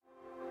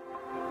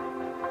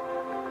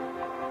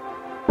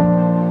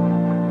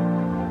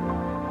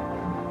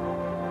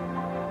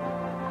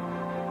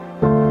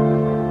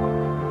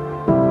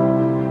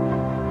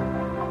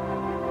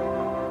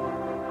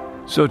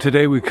So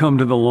today we come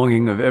to the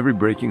longing of every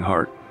breaking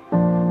heart.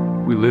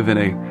 We live in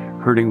a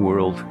hurting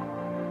world.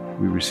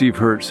 We receive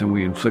hurts and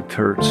we inflict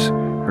hurts.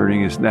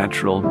 Hurting is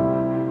natural.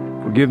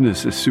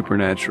 Forgiveness is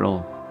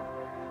supernatural.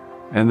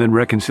 And then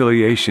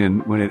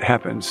reconciliation, when it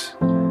happens,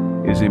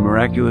 is a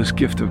miraculous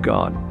gift of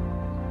God.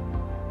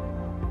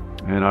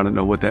 And I don't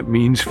know what that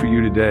means for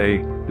you today.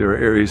 There are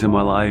areas in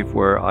my life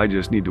where I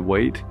just need to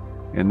wait.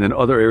 And then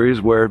other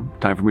areas where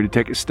time for me to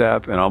take a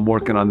step, and I'm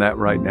working on that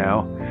right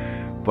now.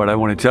 But I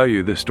want to tell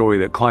you the story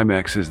that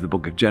climaxes the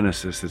book of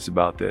Genesis. It's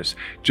about this.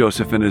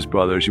 Joseph and his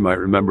brothers, you might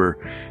remember,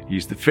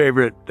 he's the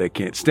favorite. They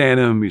can't stand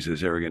him. He's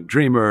this arrogant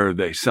dreamer.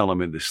 They sell him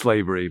into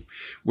slavery.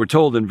 We're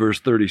told in verse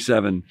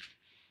 37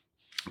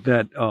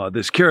 that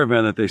this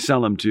caravan that they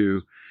sell him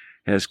to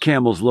has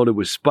camels loaded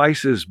with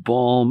spices,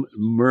 balm,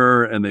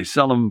 myrrh, and they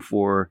sell them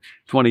for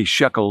 20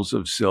 shekels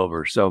of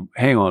silver. So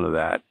hang on to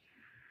that.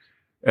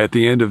 At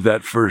the end of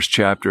that first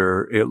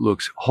chapter, it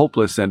looks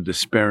hopeless and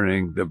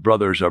despairing. The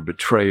brothers are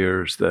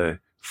betrayers. The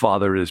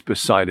father is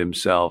beside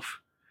himself.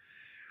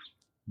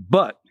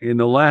 But in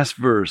the last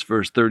verse,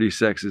 verse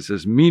 36, it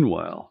says,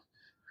 meanwhile,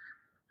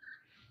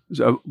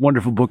 there's a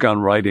wonderful book on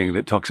writing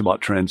that talks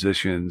about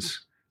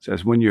transitions. It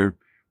says, when you're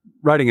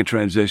writing a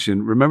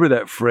transition, remember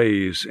that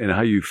phrase and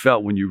how you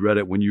felt when you read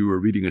it when you were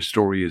reading a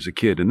story as a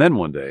kid. And then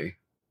one day,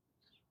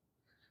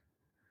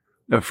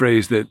 a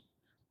phrase that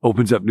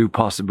opens up new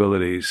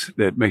possibilities,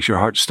 that makes your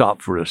heart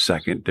stop for a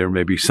second. There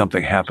may be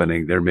something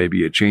happening. There may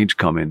be a change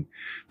coming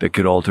that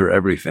could alter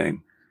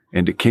everything.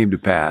 And it came to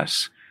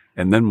pass.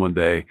 And then one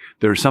day,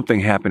 there's something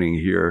happening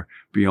here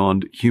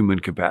beyond human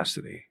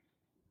capacity.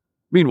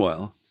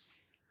 Meanwhile,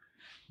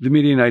 the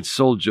Midianites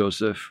sold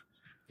Joseph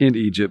in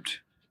Egypt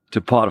to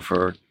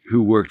Potiphar,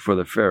 who worked for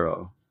the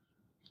Pharaoh.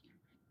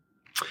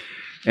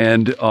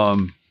 And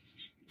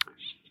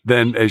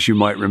then, as you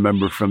might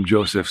remember from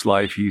Joseph's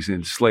life, he's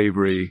in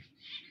slavery.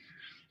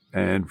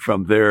 And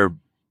from there,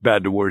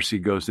 bad to worse, he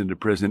goes into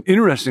prison.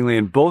 Interestingly,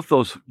 in both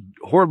those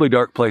horribly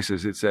dark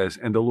places, it says,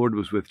 and the Lord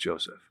was with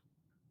Joseph.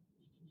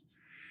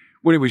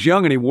 When he was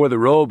young and he wore the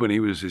robe and he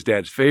was his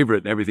dad's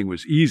favorite and everything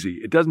was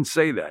easy, it doesn't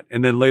say that.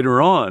 And then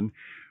later on,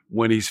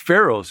 when he's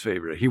Pharaoh's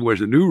favorite, he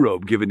wears a new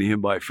robe given to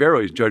him by Pharaoh.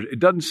 He's judged. It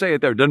doesn't say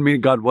it there. It doesn't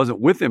mean God wasn't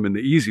with him in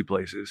the easy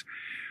places.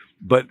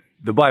 But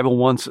the Bible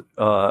wants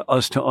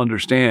us to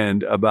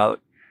understand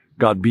about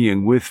God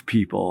being with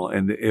people.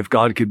 And if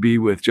God could be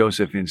with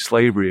Joseph in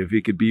slavery, if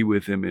he could be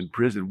with him in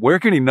prison, where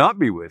can he not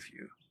be with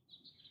you?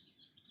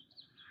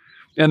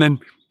 And then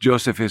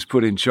Joseph is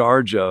put in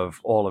charge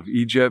of all of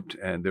Egypt,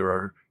 and there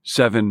are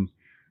 7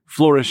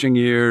 flourishing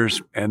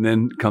years, and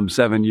then come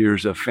 7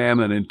 years of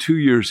famine. And 2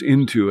 years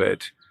into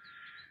it,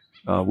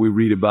 we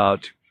read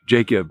about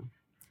Jacob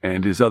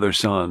and his other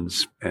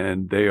sons,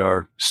 and they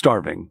are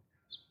starving.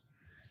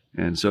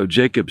 And so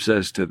Jacob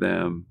says to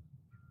them,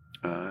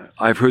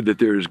 I've heard that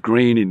there is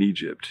grain in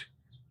Egypt.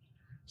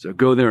 So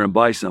go there and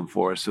buy some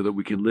for us so that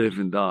we can live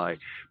and die.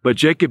 But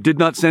Jacob did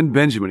not send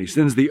Benjamin. He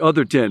sends the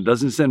other 10,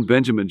 doesn't send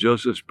Benjamin,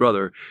 Joseph's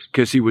brother,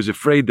 because he was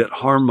afraid that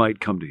harm might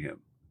come to him.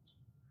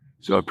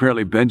 So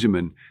apparently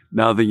Benjamin,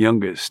 now the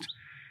youngest,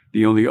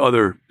 the only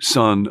other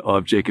son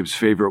of Jacob's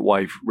favorite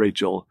wife,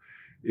 Rachel,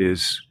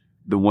 is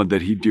the one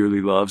that he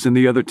dearly loves, and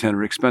the other 10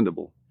 are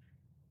expendable.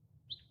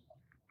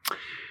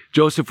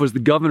 Joseph was the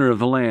governor of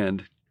the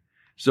land.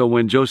 So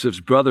when Joseph's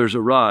brothers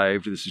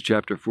arrived, this is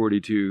chapter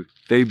 42,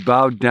 they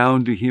bowed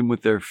down to him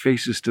with their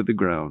faces to the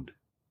ground.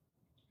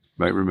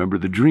 You might remember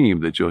the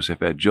dream that Joseph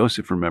had.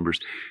 Joseph remembers.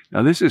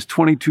 Now this is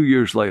 22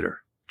 years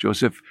later.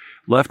 Joseph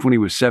left when he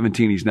was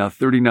 17. He's now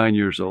 39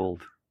 years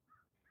old.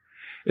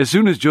 As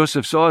soon as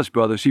Joseph saw his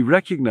brothers, he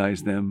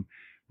recognized them,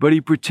 but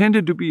he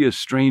pretended to be a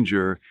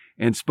stranger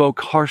and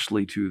spoke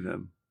harshly to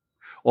them.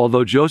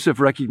 Although Joseph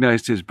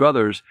recognized his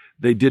brothers,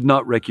 they did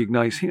not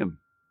recognize him.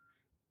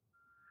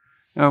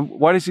 Now,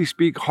 why does he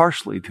speak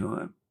harshly to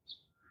them?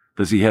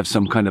 Does he have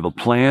some kind of a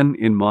plan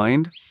in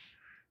mind?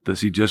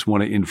 Does he just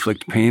want to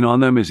inflict pain on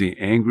them? Is he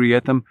angry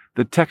at them?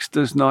 The text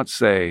does not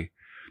say.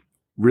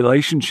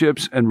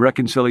 Relationships and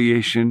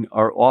reconciliation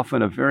are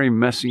often a very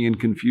messy and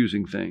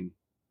confusing thing.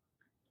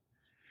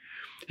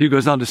 He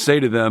goes on to say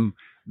to them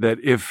that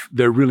if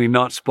they're really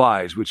not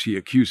spies, which he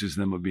accuses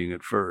them of being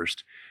at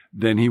first,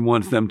 then he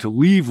wants them to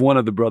leave one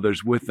of the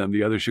brothers with them.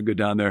 The other should go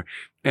down there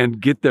and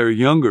get their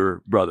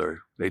younger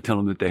brother. They tell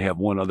him that they have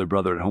one other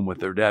brother at home with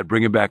their dad.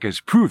 Bring him back as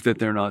proof that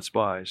they're not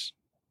spies.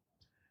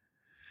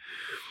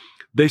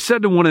 They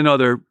said to one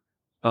another,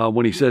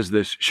 when he says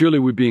this, surely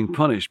we're being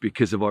punished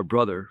because of our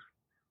brother.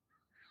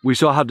 We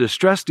saw how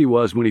distressed he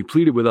was when he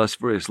pleaded with us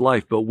for his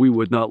life, but we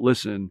would not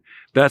listen.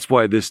 That's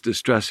why this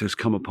distress has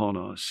come upon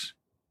us.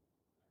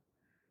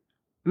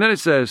 And then it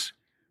says,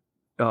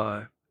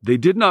 they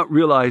did not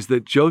realize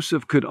that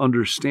Joseph could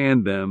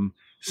understand them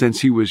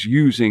since he was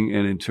using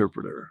an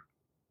interpreter.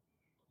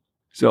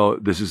 So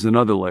this is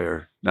another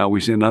layer. Now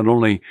we see not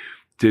only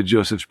did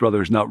Joseph's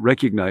brothers not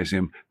recognize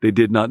him, they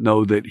did not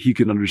know that he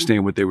could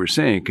understand what they were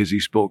saying because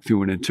he spoke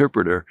through an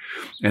interpreter,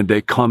 and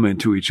they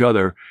comment to each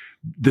other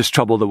this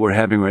trouble that we're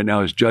having right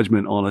now is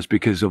judgment on us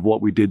because of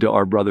what we did to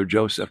our brother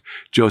Joseph.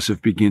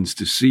 Joseph begins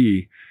to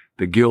see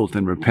the guilt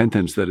and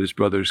repentance that his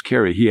brothers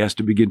carry. He has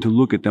to begin to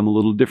look at them a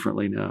little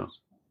differently now.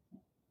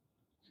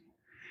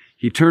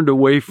 He turned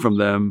away from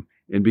them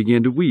and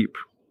began to weep,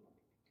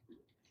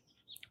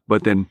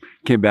 but then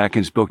came back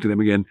and spoke to them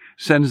again,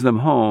 sends them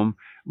home.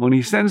 When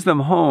he sends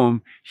them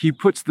home, he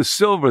puts the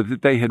silver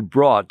that they had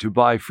brought to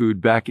buy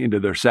food back into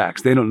their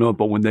sacks. They don't know it,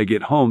 but when they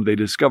get home, they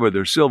discover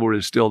their silver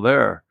is still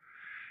there.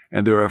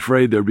 And they're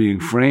afraid they're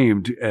being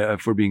framed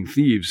for being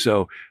thieves.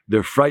 So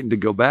they're frightened to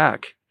go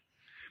back.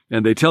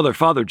 And they tell their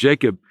father,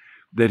 Jacob,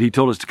 that he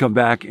told us to come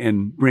back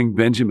and bring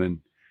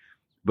Benjamin.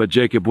 But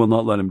Jacob will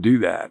not let him do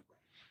that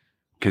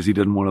because he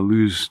doesn't want to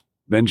lose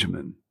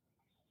Benjamin.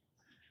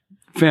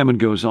 Famine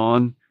goes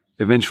on.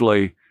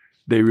 Eventually,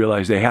 they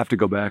realize they have to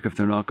go back if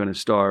they're not going to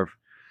starve.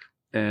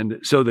 And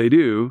so they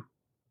do.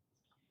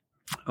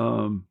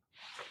 And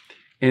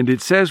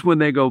it says when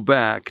they go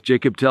back,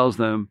 Jacob tells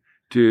them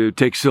to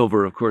take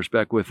silver, of course,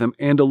 back with them,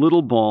 and a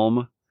little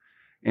balm,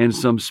 and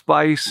some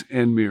spice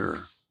and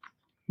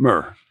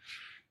myrrh.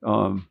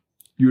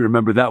 You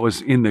remember that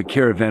was in the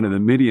caravan of the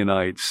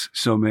Midianites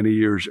so many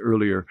years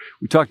earlier.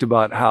 We talked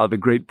about how the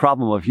great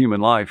problem of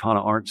human life,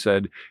 Hannah Arendt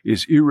said,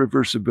 is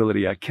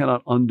irreversibility. I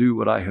cannot undo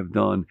what I have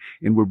done.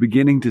 And we're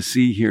beginning to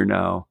see here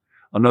now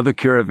another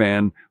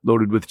caravan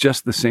loaded with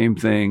just the same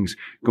things,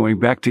 going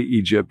back to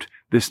Egypt,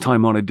 this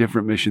time on a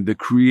different mission, the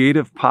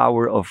creative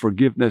power of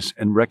forgiveness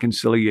and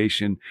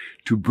reconciliation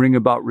to bring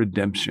about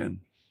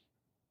redemption.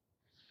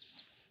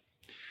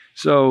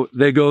 So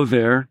they go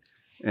there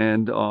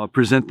and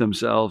present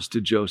themselves to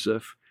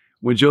Joseph.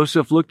 When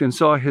Joseph looked and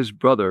saw his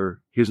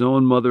brother, his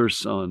own mother's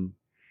son,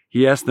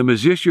 he asked them,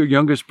 "Is this your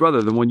youngest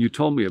brother, the one you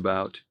told me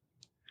about?"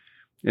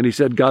 And he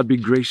said, "God be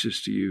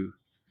gracious to you."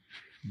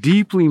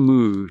 Deeply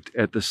moved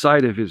at the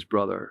sight of his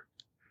brother,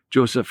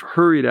 Joseph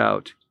hurried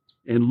out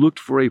and looked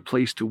for a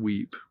place to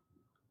weep.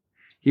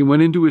 He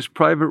went into his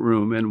private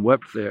room and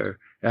wept there.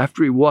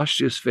 After he washed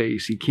his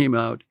face, he came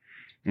out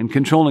and,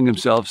 controlling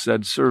himself,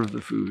 said, "Serve the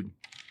food."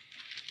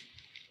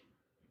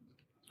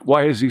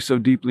 Why is he so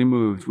deeply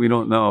moved? We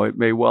don't know. It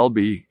may well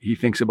be he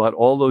thinks about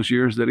all those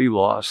years that he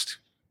lost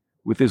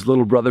with his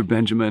little brother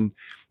Benjamin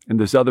and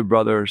his other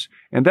brothers,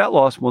 and that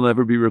loss will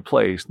never be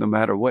replaced no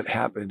matter what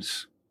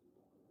happens.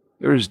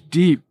 There is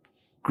deep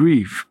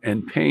grief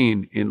and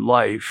pain in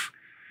life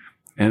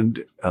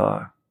and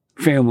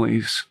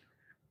families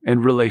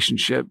and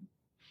relationship,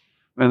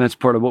 and that's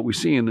part of what we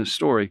see in this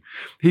story.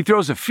 He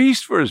throws a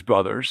feast for his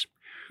brothers,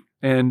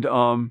 and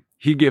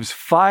he gives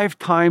 5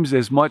 times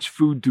as much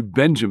food to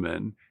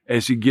Benjamin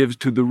as he gives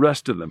to the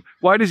rest of them.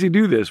 Why does he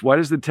do this? Why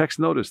does the text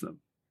note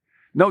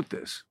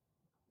this?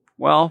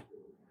 Well,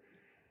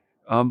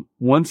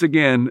 once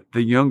again,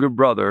 the younger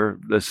brother,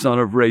 the son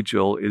of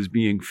Rachel, is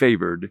being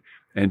favored,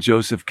 and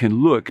Joseph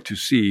can look to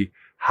see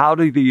how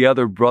do the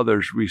other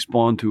brothers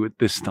respond to it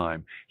this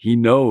time. He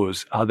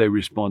knows how they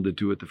responded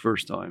to it the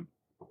first time.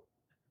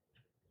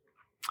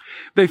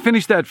 They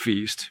finish that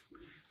feast.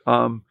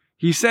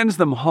 He sends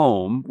them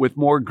home with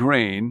more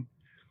grain.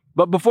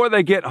 But before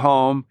they get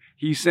home,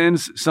 he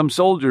sends some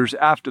soldiers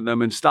after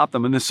them and stop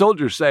them. And the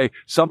soldiers say,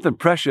 "Something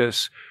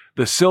precious,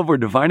 the silver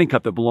divining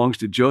cup that belongs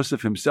to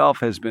Joseph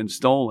himself, has been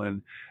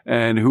stolen.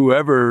 And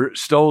whoever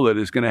stole it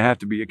is going to have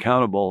to be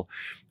accountable.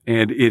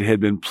 And it had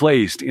been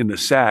placed in the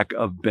sack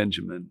of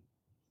Benjamin."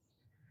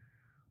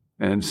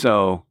 And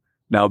so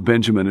now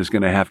Benjamin is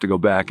going to have to go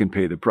back and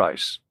pay the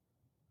price.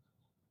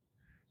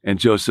 And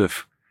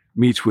Joseph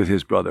meets with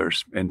his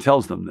brothers and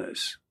tells them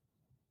this.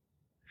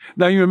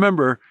 Now you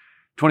remember,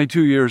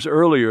 22 years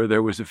earlier,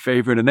 there was a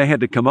favorite, and they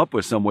had to come up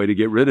with some way to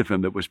get rid of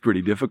him that was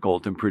pretty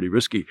difficult and pretty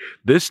risky.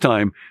 This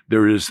time,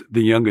 there is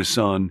the youngest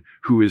son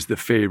who is the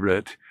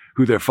favorite,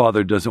 who their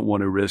father doesn't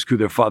want to risk, who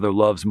their father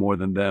loves more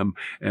than them.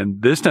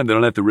 And this time, they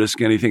don't have to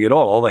risk anything at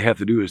all. All they have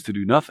to do is to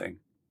do nothing.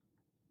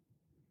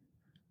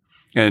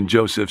 And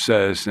Joseph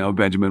says, "No,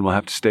 Benjamin will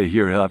have to stay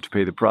here. He'll have to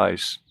pay the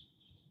price."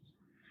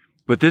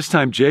 But this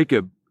time,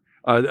 Judah,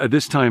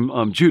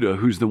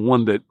 who's the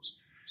one that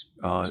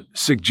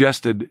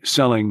suggested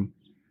selling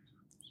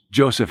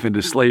Joseph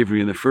into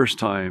slavery in the first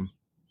time,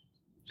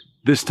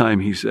 this time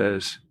he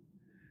says,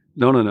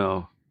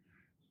 No.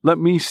 Let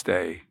me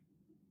stay.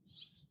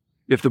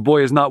 If the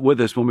boy is not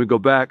with us when we go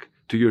back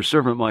to your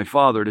servant, my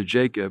father, to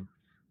Jacob,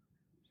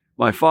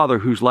 my father,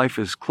 whose life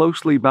is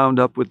closely bound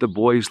up with the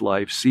boy's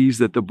life, sees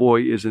that the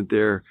boy isn't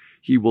there,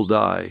 he will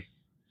die.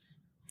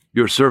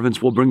 Your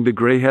servants will bring the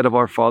gray head of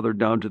our father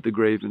down to the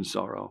grave in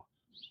sorrow.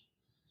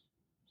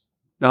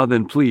 Now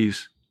then,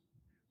 please,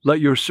 let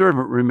your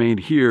servant remain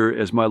here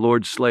as my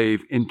Lord's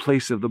slave in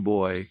place of the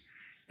boy,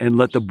 and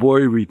let the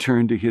boy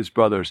return to his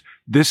brothers.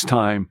 This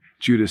time,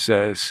 Judah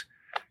says,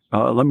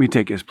 let me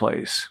take his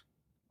place.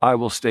 I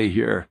will stay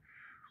here.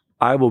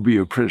 I will be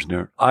a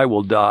prisoner. I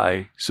will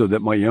die so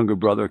that my younger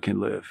brother can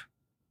live.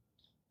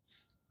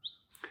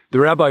 The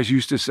rabbis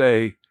used to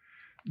say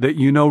that,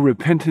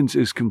 repentance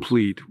is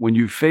complete when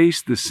you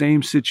face the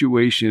same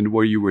situation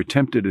where you were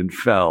tempted and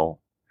fell,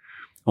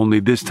 only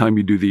this time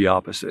you do the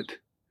opposite.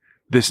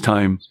 This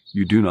time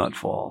you do not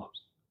fall.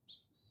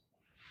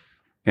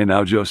 And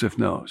now Joseph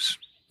knows.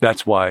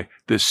 That's why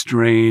this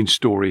strange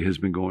story has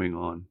been going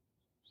on.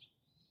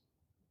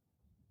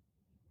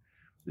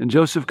 And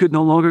Joseph could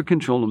no longer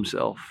control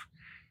himself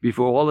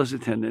before all his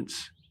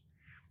attendants.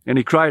 And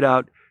he cried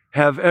out,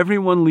 "Have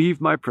everyone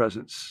leave my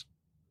presence."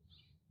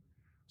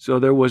 So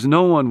there was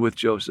no one with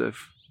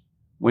Joseph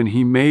when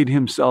he made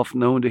himself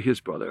known to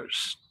his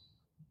brothers.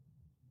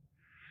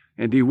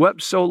 And he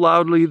wept so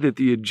loudly that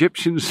the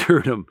Egyptians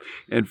heard him,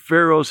 and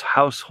Pharaoh's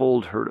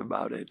household heard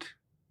about it.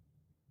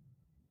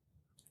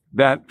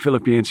 That,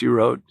 Philip Yancey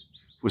wrote,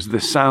 was the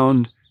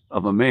sound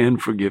of a man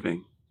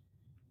forgiving.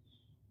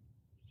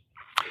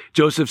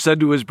 Joseph said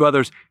to his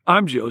brothers,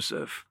 "I'm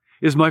Joseph.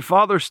 Is my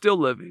father still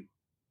living?"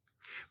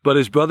 But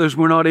his brothers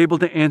were not able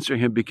to answer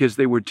him because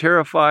they were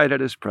terrified at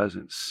his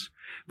presence.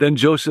 Then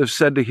Joseph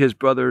said to his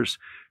brothers,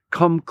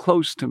 "Come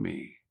close to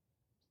me."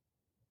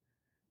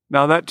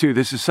 Now that too,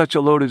 this is such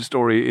a loaded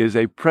story, is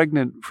a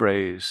pregnant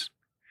phrase.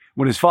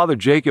 When his father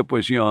Jacob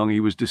was young, he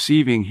was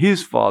deceiving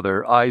his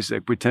father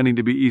Isaac, pretending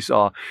to be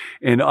Esau.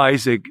 And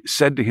Isaac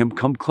said to him,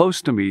 "Come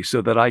close to me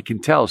so that I can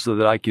tell, so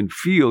that I can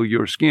feel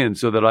your skin,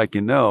 so that I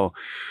can know."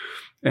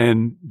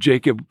 And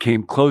Jacob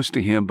came close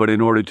to him, but in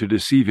order to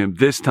deceive him.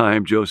 This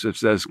time, Joseph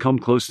says, "Come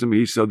close to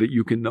me so that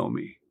you can know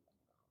me."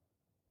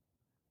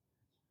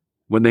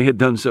 When they had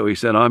done so, he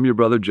said, "I'm your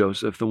brother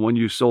Joseph, the one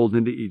you sold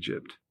into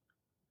Egypt.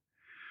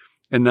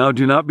 And now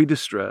do not be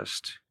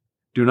distressed.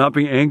 Do not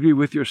be angry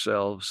with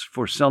yourselves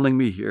for selling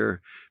me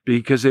here,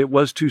 because it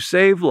was to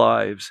save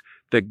lives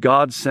that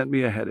God sent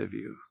me ahead of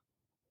you."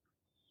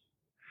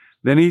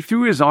 Then he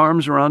threw his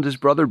arms around his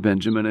brother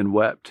Benjamin and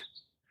wept.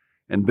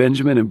 And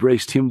Benjamin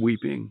embraced him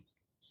weeping.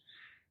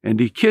 And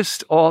he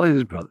kissed all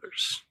his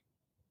brothers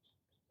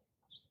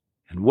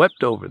and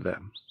wept over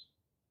them.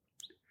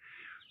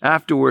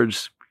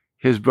 Afterwards,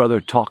 his brother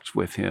talked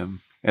with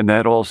him. And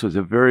that also is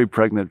a very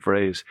pregnant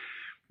phrase.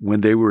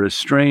 When they were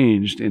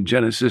estranged, in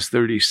Genesis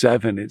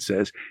 37, it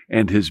says,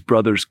 "And his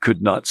brothers could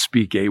not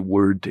speak a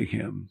word to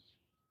him."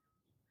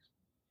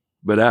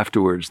 But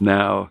afterwards,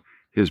 now,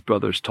 his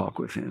brothers talk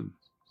with him.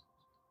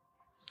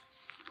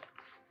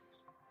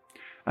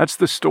 That's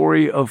the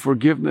story of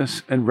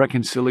forgiveness and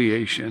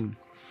reconciliation,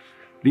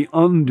 the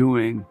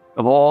undoing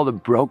of all the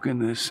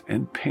brokenness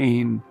and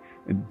pain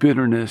and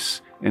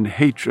bitterness and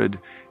hatred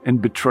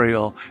and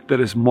betrayal that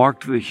has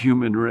marked the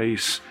human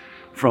race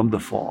from the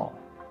fall.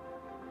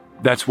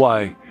 That's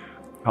why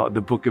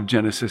the book of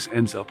Genesis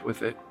ends up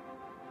with it.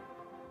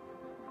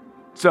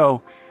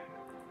 So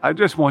I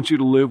just want you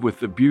to live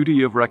with the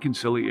beauty of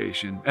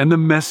reconciliation and the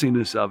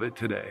messiness of it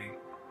today.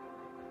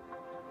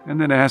 And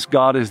then ask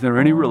God, is there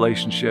any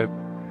relationship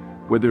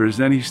where there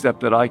is any step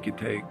that I could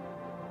take?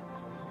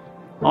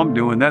 I'm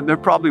doing that. There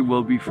probably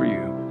will be for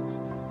you.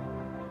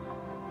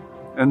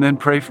 And then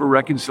pray for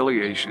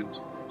reconciliation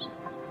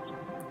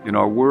in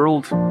our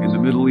world, in the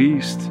Middle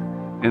East,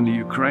 in the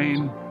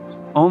Ukraine.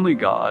 Only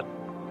God.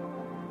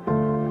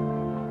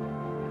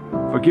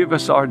 Forgive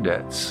us our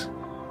debts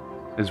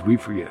as we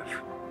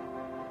forgive.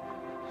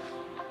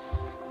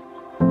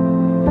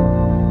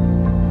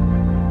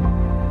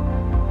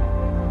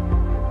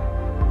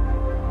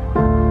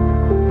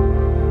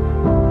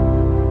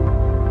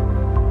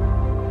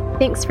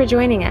 Thanks for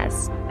joining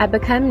us. At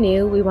Become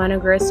New, we want to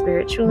grow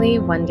spiritually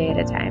one day at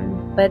a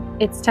time, but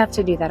it's tough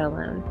to do that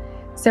alone.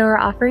 So we're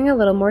offering a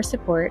little more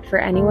support for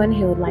anyone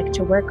who would like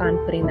to work on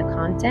putting the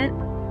content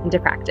into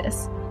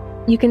practice.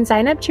 You can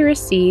sign up to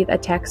receive a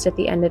text at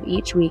the end of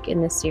each week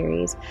in this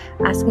series,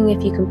 asking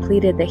if you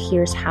completed the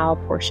Here's How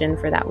portion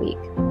for that week.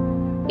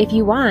 If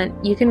you want,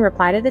 you can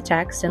reply to the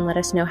text and let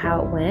us know how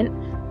it went,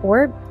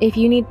 or if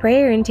you need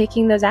prayer in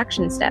taking those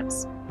action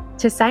steps.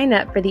 To sign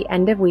up for the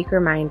end of week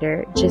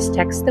reminder, just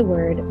text the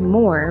word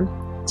MORE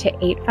to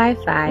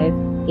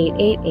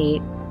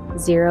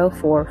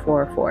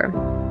 855-888-0444,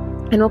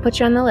 and we'll put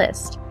you on the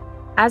list.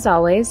 As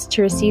always,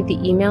 to receive the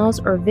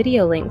emails or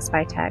video links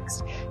by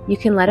text, you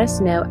can let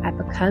us know at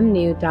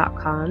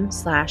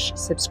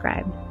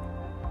becomenew.com/subscribe.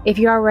 If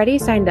you're already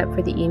signed up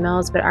for the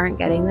emails but aren't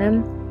getting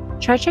them,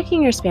 try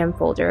checking your spam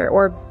folder,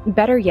 or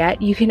better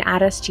yet, you can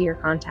add us to your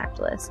contact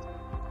list.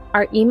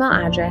 Our email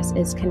address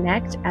is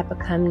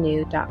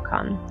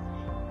connect@becomenew.com.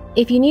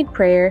 If you need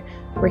prayer,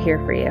 we're here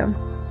for you.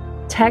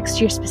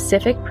 Text your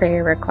specific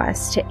prayer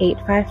request to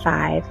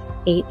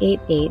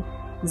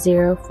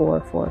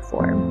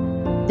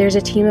 855-888-0444. There's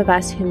a team of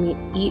us who meet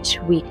each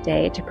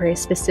weekday to pray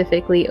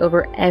specifically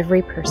over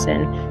every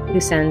person who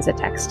sends a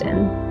text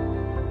in.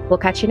 We'll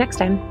catch you next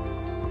time.